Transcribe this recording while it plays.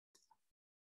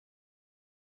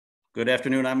Good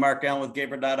afternoon. I'm Mark Allen with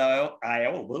Bedrock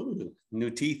AI. New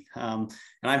teeth. And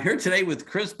I'm here today with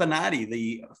Kris Bennatti,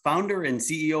 the founder and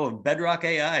CEO of Bedrock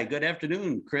AI. Good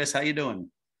afternoon, Kris. How you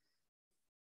doing?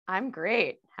 I'm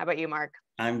great. How about you, Mark?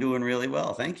 I'm doing really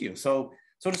well. Thank you. So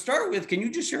to start with, can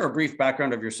you just share a brief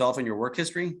background of yourself and your work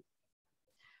history?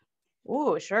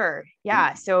 Oh, sure.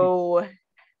 Yeah. So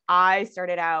I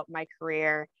started out my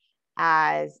career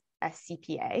as a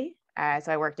CPA.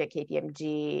 So I worked at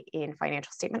KPMG in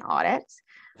financial statement audit,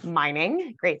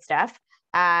 mining, great stuff,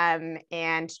 and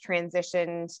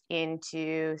transitioned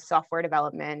into software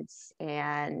development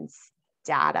and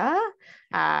data.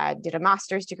 Did a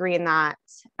master's degree in that,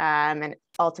 and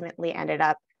ultimately ended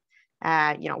up,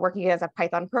 working as a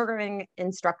Python programming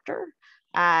instructor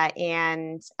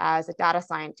and as a data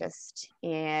scientist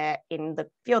in the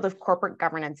field of corporate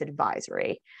governance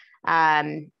advisory.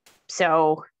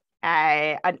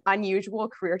 An unusual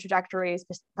career trajectory,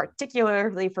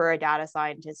 particularly for a data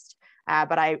scientist,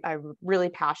 but I'm really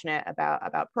passionate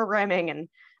about programming and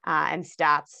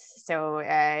stats. So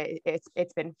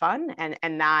it's been fun,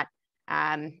 and that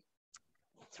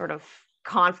sort of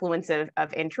confluence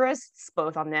of interests,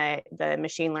 both on the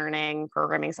machine learning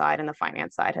programming side and the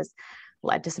finance side, has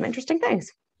led to some interesting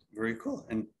things. Very cool.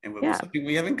 And something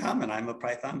we have in common. I'm a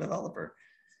Python developer.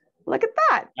 Look at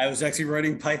that. I was actually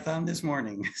writing Python this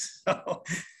morning.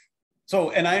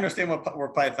 And I understand where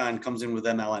Python comes in with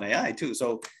ML and AI too.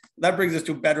 So that brings us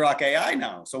to Bedrock AI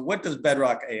now. So what does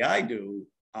Bedrock AI do?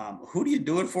 Who do you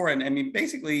do it for? And I mean,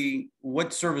 basically,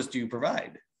 what service do you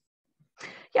provide?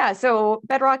 Yeah, so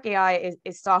Bedrock AI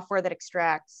is software that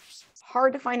extracts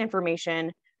hard to find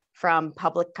information from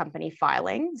public company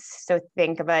filings. So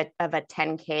think of a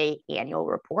 10K annual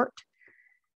report.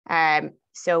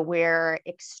 So we're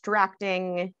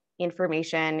extracting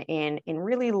information in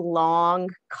really long,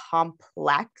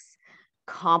 complex,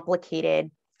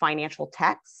 complicated financial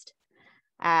text,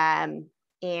 and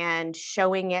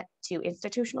showing it to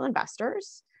institutional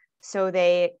investors so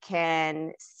they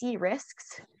can see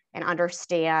risks and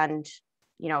understand,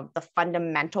 the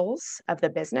fundamentals of the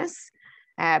business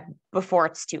before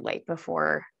it's too late,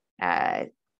 before the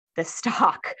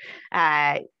stock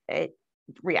it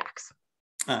reacts.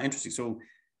 Interesting. So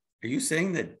are you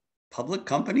saying that public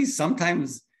companies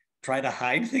sometimes try to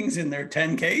hide things in their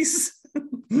 10Ks?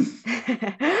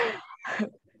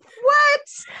 What?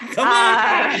 Come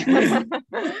on!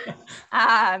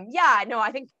 Yeah, no,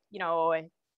 I think,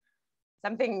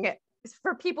 something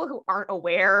for people who aren't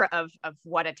aware of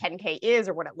what a 10K is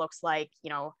or what it looks like,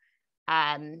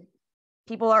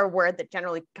 people are aware that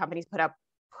generally companies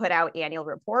put out annual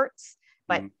reports,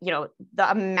 but, the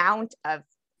amount of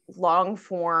long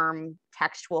form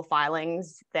textual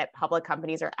filings that public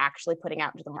companies are actually putting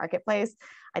out into the marketplace,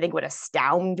 I think would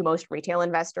astound most retail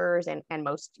investors and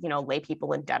most, lay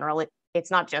people in general. It's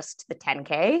not just the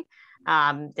 10K.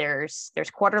 There's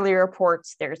quarterly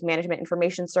reports, there's management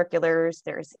information circulars,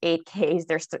 there's 8Ks,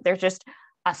 there's just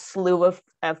a slew of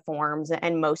forms,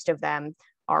 and most of them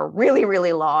are really,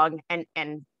 really long.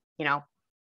 And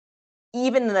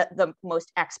even the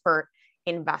most expert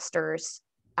investors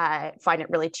find it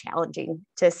really challenging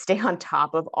to stay on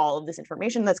top of all of this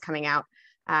information that's coming out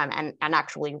and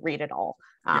actually read it all.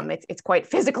 It's quite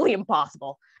physically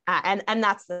impossible, and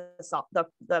that's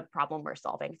the problem we're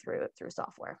solving through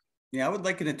software. Yeah, I would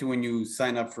liken it to when you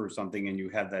sign up for something and you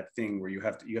have that thing where you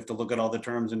have to look at all the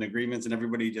terms and agreements, and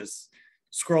everybody just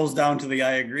scrolls down to the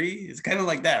I agree. It's kind of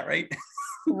like that, right?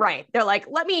 Right. They're like,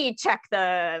 let me check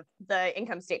the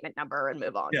income statement number and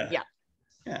move on.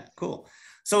 Yeah, cool.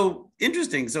 So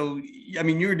interesting. So, I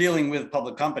mean, you're dealing with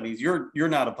public companies. You're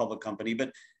not a public company,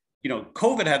 but,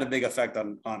 COVID had a big effect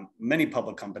on many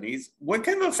public companies. What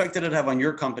kind of effect did it have on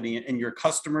your company and your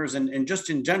customers and just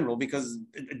in general? Because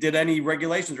did any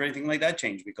regulations or anything like that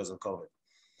change because of COVID?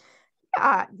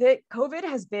 Yeah, the COVID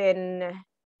has been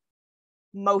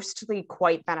mostly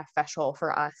quite beneficial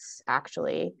for us,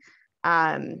 actually.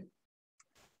 I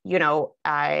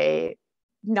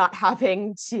not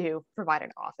having to provide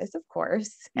an office, of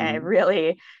course,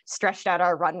 really stretched out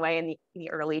our runway in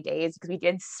the early days, because we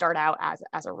did start out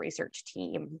as a research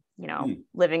team,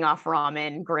 living off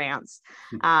ramen, grants,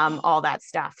 all that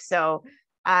stuff. So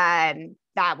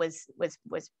that was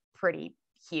pretty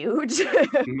huge.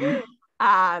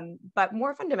 But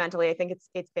more fundamentally, I think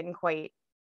it's been quite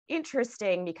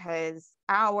interesting because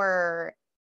our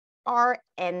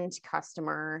end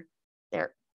customer,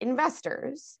 they're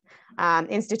investors,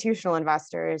 institutional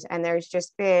investors, and there's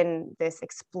just been this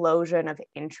explosion of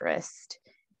interest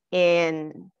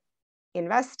in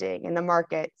investing in the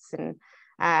markets,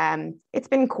 and it's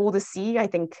been cool to see. I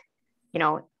think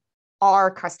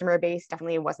our customer base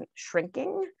definitely wasn't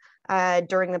shrinking,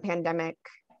 during the pandemic,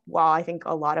 while I think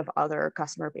a lot of other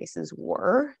customer bases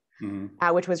were,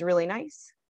 which was really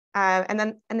nice. And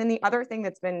then the other thing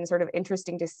that's been sort of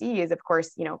interesting to see is, of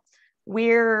course,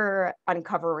 we're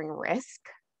uncovering risk,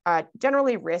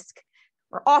 generally risk,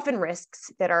 or often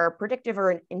risks that are predictive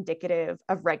or indicative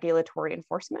of regulatory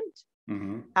enforcement.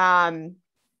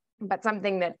 But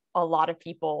something that a lot of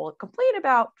people complain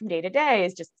about from day to day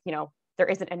is just, there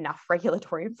isn't enough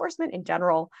regulatory enforcement in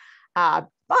general.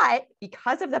 But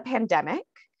because of the pandemic,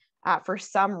 for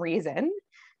some reason,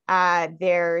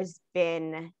 there's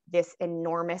been this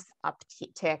enormous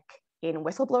uptick in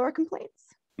whistleblower complaints.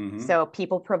 So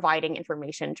people providing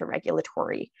information to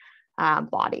regulatory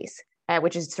bodies,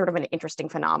 which is sort of an interesting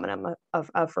phenomenon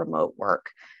of remote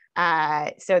work.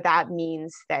 So that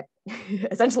means that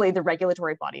essentially the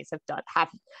regulatory bodies have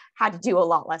had to do a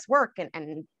lot less work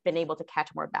and been able to catch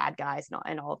more bad guys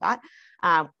and all of that,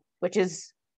 which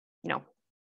is,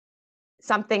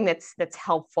 something that's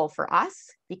helpful for us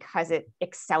because it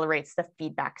accelerates the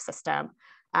feedback system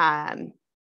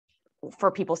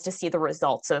for people to see the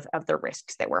results of the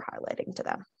risks that we're highlighting to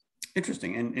them.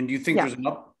 Interesting. And do you think there's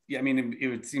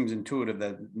it seems intuitive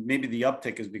that maybe the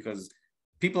uptick is because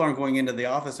people aren't going into the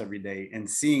office every day and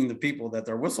seeing the people that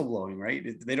they're whistleblowing, right?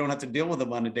 They don't have to deal with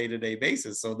them on a day-to-day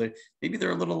basis. So maybe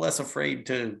they're a little less afraid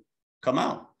to come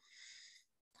out.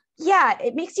 Yeah,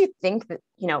 it makes you think that,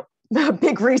 the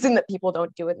big reason that people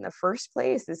don't do it in the first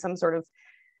place is some sort of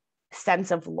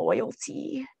sense of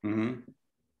loyalty.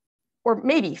 Or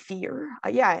maybe fear.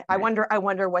 I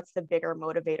wonder what's the bigger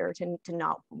motivator to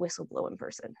not whistleblow in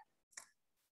person.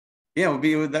 Yeah,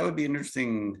 that would be an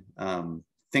interesting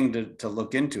thing to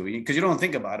look into, because you don't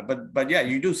think about it, but yeah,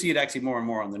 you do see it actually more and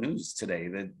more on the news today,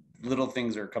 that little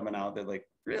things are coming out that like,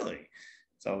 really?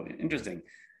 So interesting.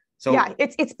 So yeah,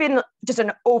 it's been just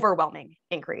an overwhelming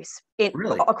increase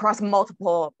across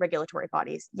multiple regulatory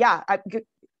bodies. Yeah,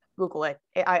 Google it.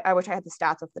 I wish I had the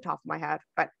stats off the top of my head,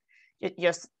 but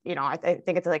just, I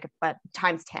think it's like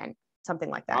times 10,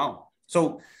 something like that. Wow.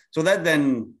 So that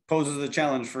then poses a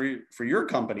challenge for your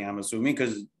company, I'm assuming,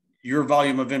 because your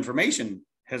volume of information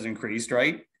has increased,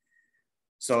 right?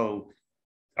 So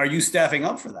are you staffing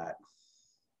up for that?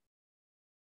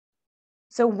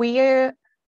 So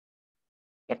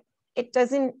it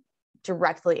doesn't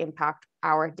directly impact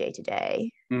our day-to-day,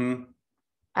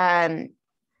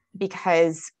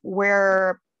 because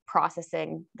we're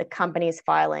processing the company's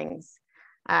filings,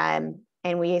 and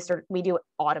we do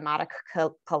automatic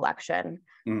collection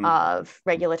of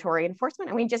regulatory enforcement,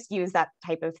 and we just use that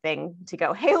type of thing to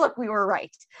go, hey, look, we were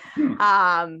right,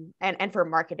 and for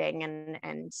marketing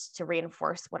and to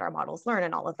reinforce what our models learn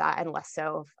and all of that, and less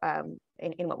so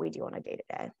in what we do on a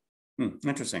day-to-day.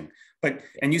 Interesting.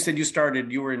 And you said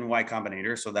you were in Y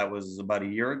Combinator, so that was about a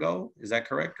year ago. Is that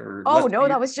correct? Or no,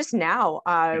 that was just now.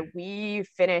 We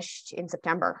finished in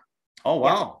September. Oh,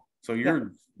 wow. Yeah. So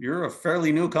you're a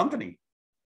fairly new company.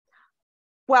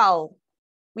 Well,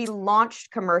 we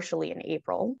launched commercially in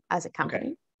April as a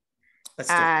company. Okay.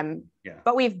 That's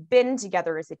but we've been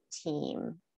together as a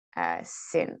team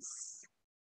since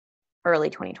early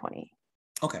 2020.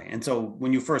 Okay. And so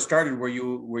when you first started,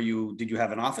 did you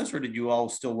have an office, or did you all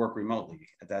still work remotely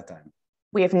at that time?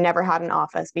 We have never had an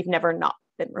office. We've never not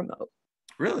been remote.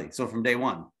 Really? So from day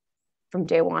one? From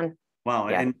day one. Wow.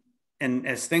 Yeah. And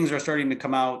as things are starting to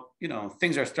come out,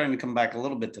 things are starting to come back a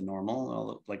little bit to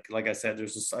normal. Like I said,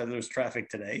 there's traffic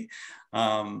today.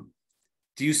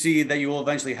 Do you see that you will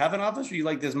eventually have an office, or you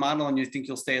like this model and you think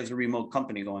you'll stay as a remote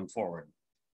company going forward?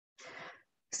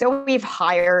 So we've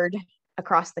hired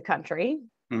across the country,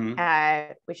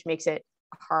 which makes it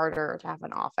harder to have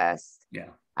an office. Yeah.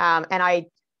 And I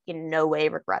in no way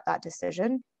regret that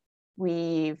decision.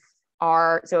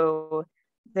 So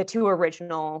the two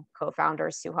original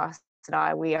co-founders, Suhas and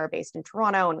I, we are based in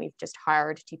Toronto, and we've just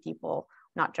hired two people.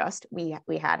 Not just, we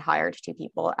had hired two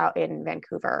people out in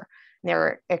Vancouver. And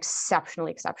they're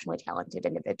exceptionally talented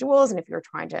individuals. And if you're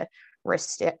trying to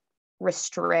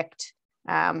restrict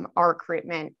our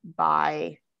recruitment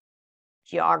by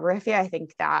geography, I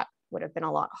think that would have been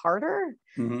a lot harder.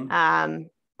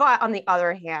 But on the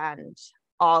other hand,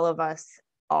 all of us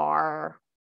are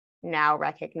now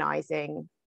recognizing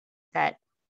that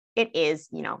it is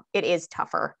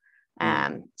tougher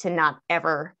to not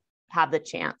ever have the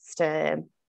chance to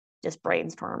just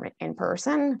brainstorm in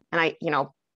person. And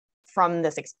from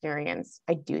this experience,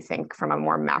 I do think from a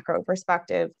more macro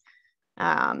perspective,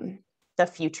 the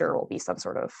future will be some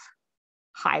sort of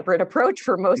hybrid approach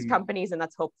for most companies, and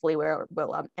that's hopefully where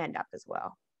we'll end up as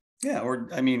well. Yeah,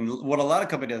 what a lot of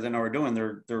companies I know are doing,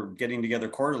 they're getting together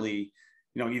quarterly.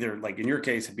 Either like in your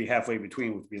case, it'd be halfway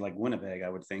between, would be like Winnipeg, I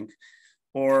would think,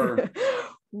 or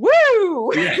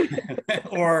woo, yeah,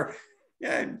 or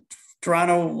yeah,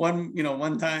 Toronto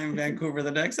one time, Vancouver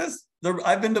the next.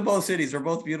 I've been to both cities. They're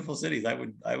both beautiful cities. I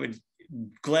would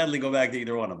gladly go back to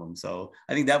either one of them. So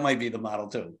I think that might be the model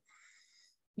too.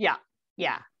 Yeah.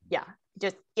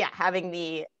 Just having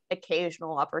the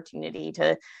occasional opportunity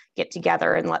to get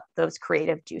together and let those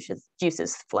creative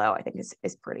juices flow, I think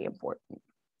is pretty important.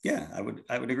 Yeah, I would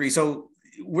agree. So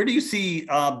where do you see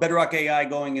Bedrock AI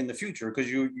going in the future?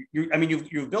 Because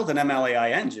you've built an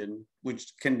MLAI engine,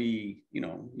 which can be,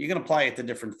 you can apply it to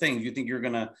different things. You think you're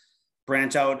going to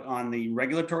branch out on the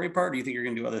regulatory part? Or do you think you're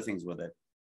going to do other things with it?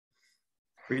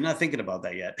 Or you're not thinking about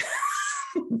that yet?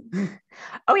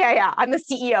 Oh yeah. I'm the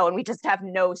CEO and we just have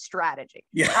no strategy.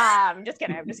 Yeah. I'm just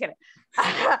kidding.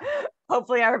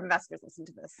 Hopefully our investors listen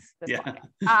to this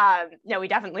podcast. No, we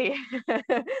definitely,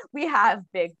 we have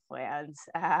big plans,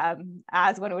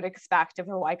 as one would expect of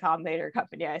a Y Combinator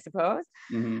company, I suppose.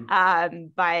 Mm-hmm.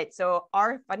 But so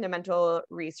our fundamental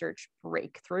research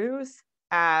breakthroughs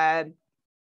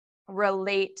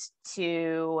relate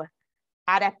to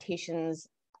adaptations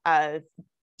of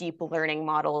deep learning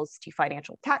models to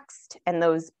financial text, and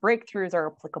those breakthroughs are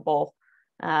applicable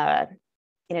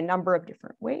in a number of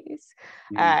different ways,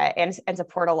 and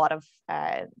support a lot of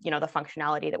the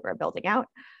functionality that we're building out.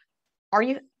 Are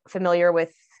you familiar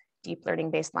with deep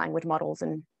learning based language models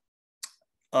and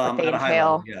what they at a high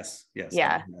level? Yes.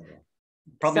 Yeah.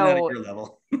 Probably not at your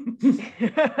level.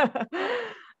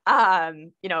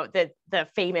 The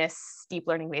famous deep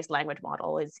learning based language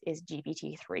model is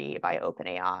GPT-3 by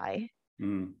OpenAI.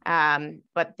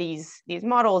 But these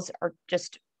models are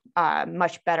just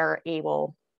much better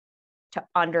able to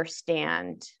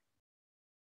understand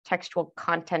textual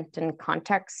content and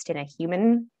context in a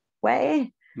human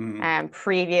way.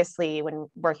 Previously, when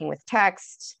working with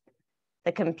text,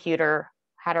 the computer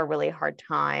had a really hard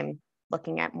time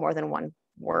looking at more than one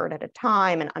word at a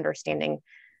time and understanding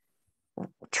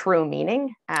true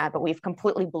meaning. But we've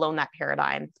completely blown that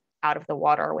paradigm out of the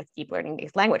water with deep learning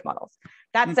based language models.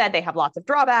 That said, they have lots of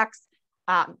drawbacks,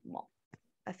 a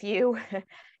few,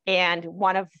 and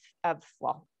one of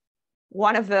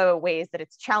the ways that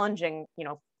it's challenging,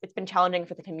 it's been challenging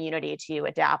for the community to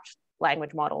adapt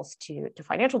language models to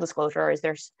financial disclosure is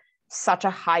there's such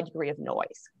a high degree of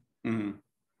noise.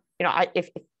 If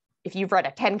you've read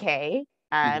a 10K,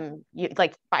 you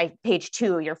like by page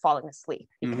 2, you're falling asleep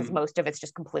because most of it's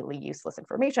just completely useless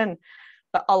information.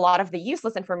 But a lot of the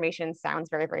useless information sounds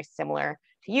very, very similar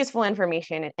to useful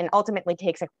information and ultimately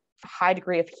takes a high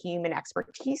degree of human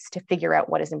expertise to figure out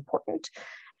what is important.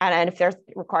 And if it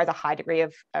requires a high degree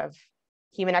of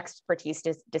human expertise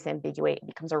to disambiguate, it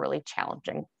becomes a really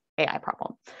challenging AI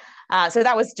problem. So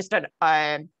that was just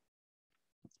a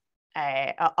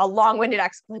long-winded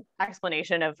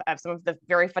explanation of some of the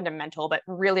very fundamental but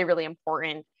really, really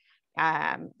important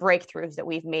breakthroughs that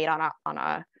we've made on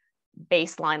a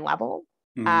baseline level.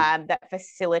 That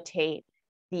facilitate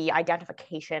the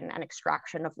identification and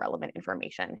extraction of relevant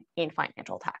information in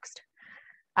financial text.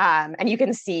 And you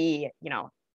can see,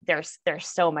 there's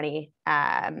so many,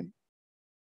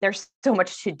 there's so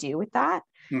much to do with that.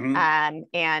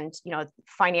 And,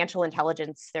 financial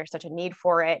intelligence, there's such a need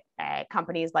for it.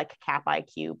 Companies like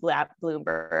CapIQ,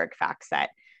 Bloomberg, FactSet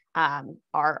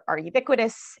are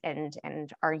ubiquitous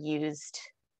and are used,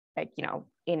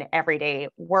 in everyday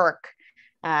work.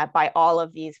 By all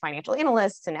of these financial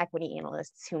analysts and equity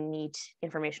analysts who need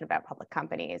information about public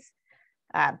companies,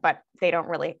 but they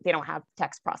don't have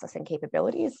text processing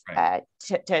capabilities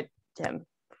to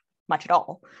much at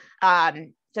all.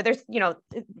 So there's,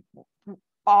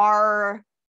 our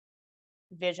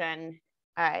vision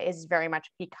is very much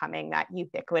becoming that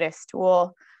ubiquitous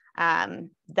tool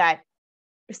that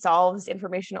solves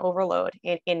information overload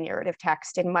in narrative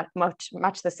text in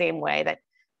much the same way that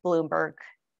Bloomberg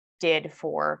did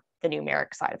for the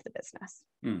numeric side of the business.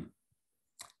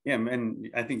 Yeah, and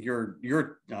I think your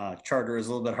charter is a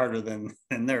little bit harder than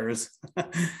theirs. I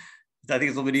think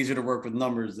it's a little bit easier to work with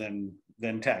numbers than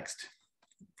text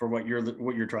for what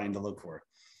you're trying to look for.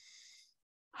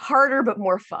 Harder but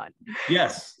more fun.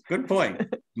 Yes, good point.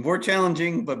 More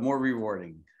challenging but more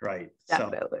rewarding, right?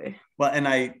 Definitely. So, and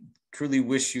I truly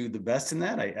wish you the best in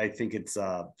that. I think it's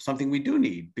something we do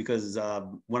need because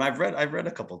when I've read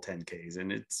a couple 10Ks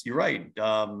and you're right.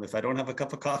 If I don't have a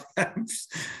cup of coffee, I'm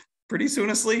pretty soon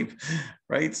asleep,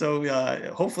 right? So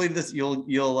hopefully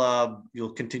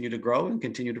you'll continue to grow and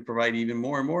continue to provide even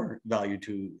more and more value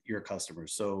to your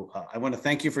customers. So I want to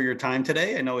thank you for your time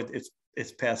today. I know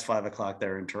it's past 5 o'clock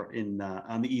there in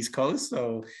on the East Coast,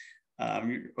 so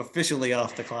you're officially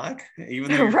off the clock,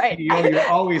 even though you're CEO, you're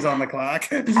always on the clock.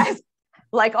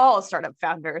 like all startup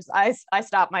founders, I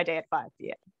stop my day at 5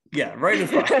 p.m. Yeah, right at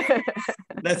 5.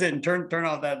 That's it. And turn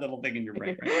off that little thing in your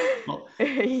brain. Right? Well,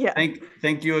 Yeah.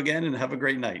 thank you again, and have a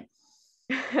great night.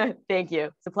 Thank you.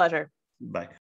 It's a pleasure. Bye.